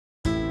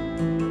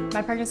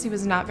My pregnancy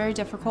was not very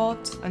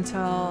difficult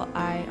until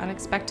I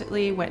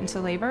unexpectedly went into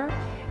labor,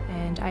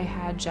 and I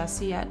had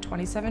Jesse at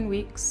 27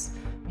 weeks.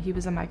 He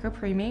was a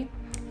micro-preemie.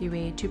 He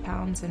weighed 2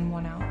 pounds and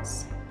 1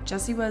 ounce.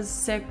 Jesse was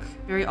sick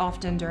very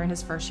often during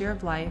his first year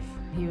of life.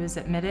 He was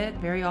admitted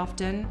very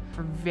often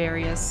for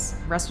various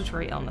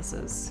respiratory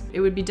illnesses.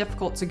 It would be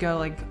difficult to go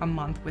like a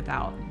month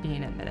without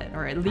being admitted,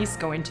 or at least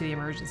going to the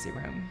emergency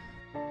room.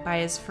 By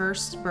his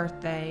first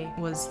birthday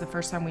was the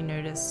first time we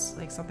noticed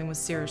like something was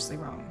seriously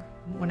wrong.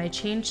 When I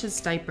changed his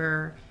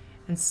diaper,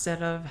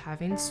 instead of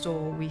having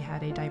stool, we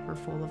had a diaper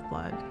full of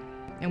blood.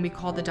 And we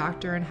called the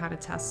doctor and had a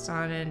test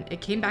on it, and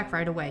it came back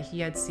right away. He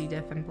had C.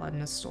 diff and blood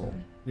in his stool.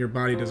 Your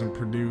body doesn't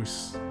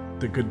produce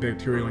the good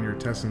bacteria in your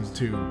intestines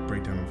to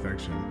break down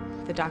infection.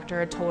 The doctor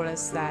had told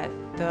us that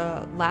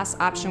the last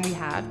option we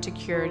had to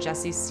cure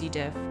Jesse's C.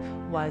 diff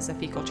was a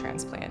fecal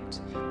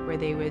transplant, where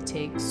they would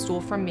take stool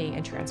from me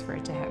and transfer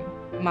it to him.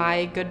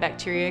 My good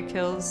bacteria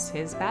kills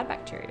his bad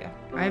bacteria.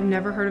 I've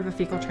never heard of a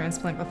fecal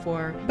transplant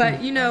before,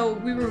 but you know,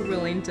 we were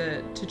willing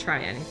to try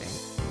anything.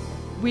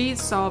 We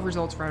saw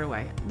results right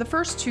away. The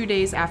first 2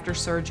 days after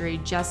surgery,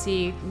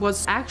 Jesse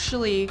was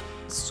actually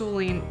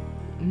stooling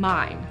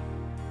mine.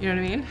 You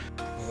know what I mean?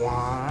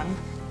 1,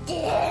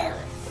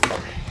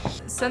 2.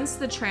 Since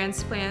the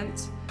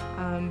transplant,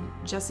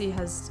 Jesse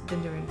has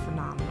been doing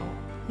phenomenal.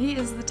 He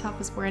is the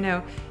toughest boy I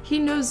know. He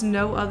knows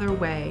no other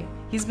way.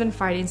 He's been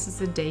fighting since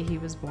the day he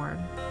was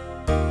born.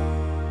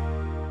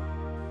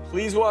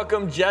 Please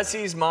welcome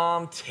Jesse's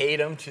mom,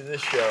 Tatum, to the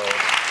show.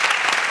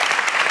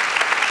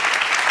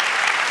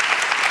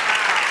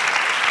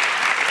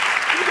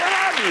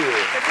 Good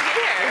to be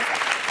here.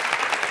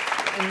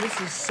 And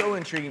this is so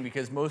intriguing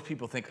because most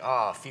people think,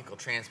 oh, fecal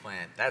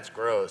transplant, that's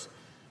gross.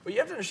 But you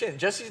have to understand,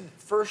 Jesse's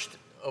first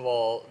of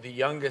all, the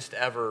youngest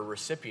ever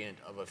recipient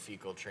of a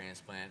fecal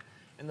transplant.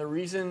 And the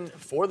reason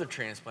for the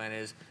transplant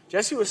is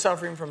Jesse was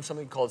suffering from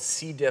something called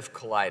C. diff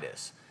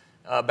colitis.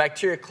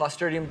 Bacteria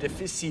Clostridium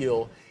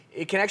difficile,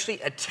 it can actually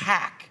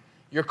attack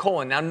your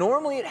colon. Now,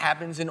 normally it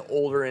happens in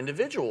older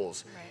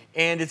individuals. Right.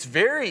 And it's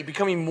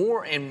becoming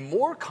more and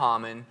more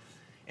common.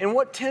 And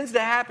what tends to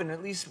happen,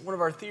 at least one of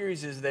our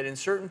theories, is that in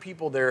certain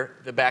people,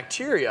 the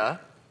bacteria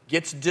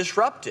gets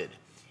disrupted.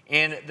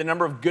 And the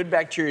number of good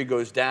bacteria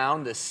goes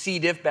down, the C.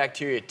 diff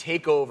bacteria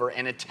take over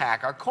and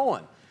attack our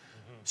colon.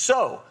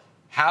 So,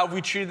 how have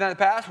we treated that in the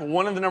past? Well,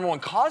 one of the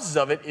 #1 causes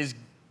of it is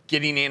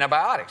getting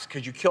antibiotics,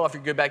 because you kill off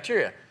your good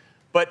bacteria.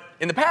 But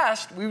in the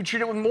past, we would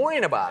treat it with more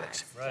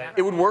antibiotics. Right.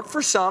 It would work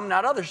for some,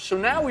 not others. So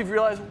now we've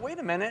realized, well, wait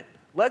a minute,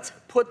 let's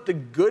put the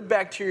good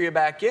bacteria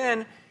back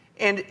in.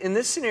 And in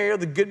this scenario,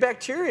 the good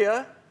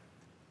bacteria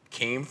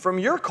came from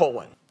your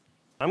colon.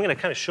 I'm going to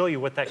kind of show you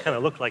what that kind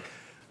of looked like.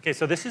 Okay,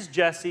 so this is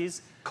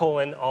Jesse's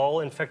colon,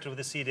 all infected with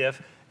the C.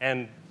 diff,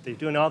 and they're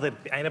doing all the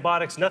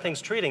antibiotics,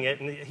 nothing's treating it,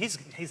 and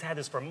he's had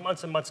this for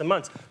months and months and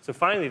months. So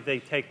finally, they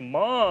take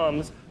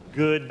mom's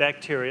good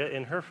bacteria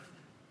in her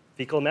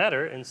fecal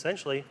matter and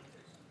essentially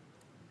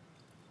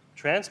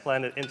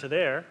transplant it into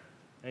there.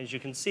 And as you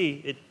can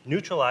see, it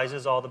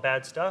neutralizes all the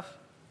bad stuff,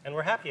 and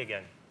we're happy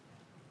again.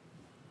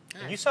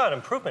 And you saw an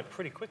improvement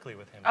pretty quickly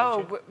with him,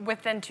 didn't you?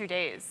 Within 2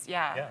 days,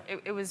 yeah.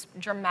 It was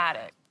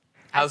dramatic.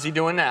 How's he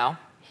doing now?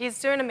 He's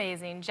doing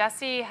amazing.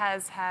 Jesse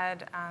has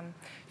had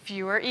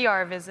fewer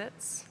ER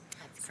visits,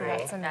 so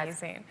that's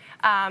amazing.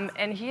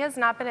 And he has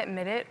not been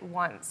admitted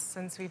once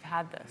since we've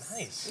had this.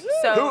 Nice.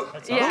 So,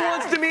 who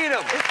wants to meet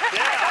him?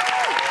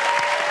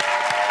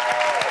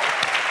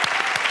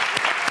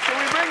 Can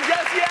we bring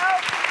Jesse out?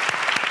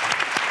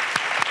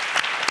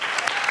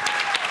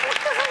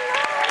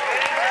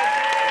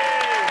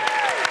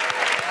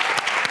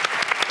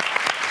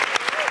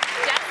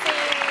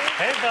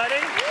 Hey,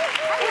 buddy.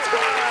 What's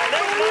going on?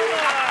 Hey,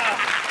 Mama.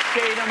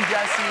 Tatum,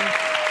 Jesse,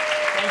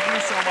 thank you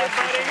so much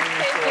for sharing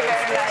your story.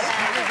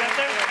 Thank you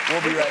very much.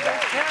 We'll be right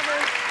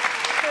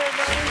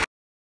back.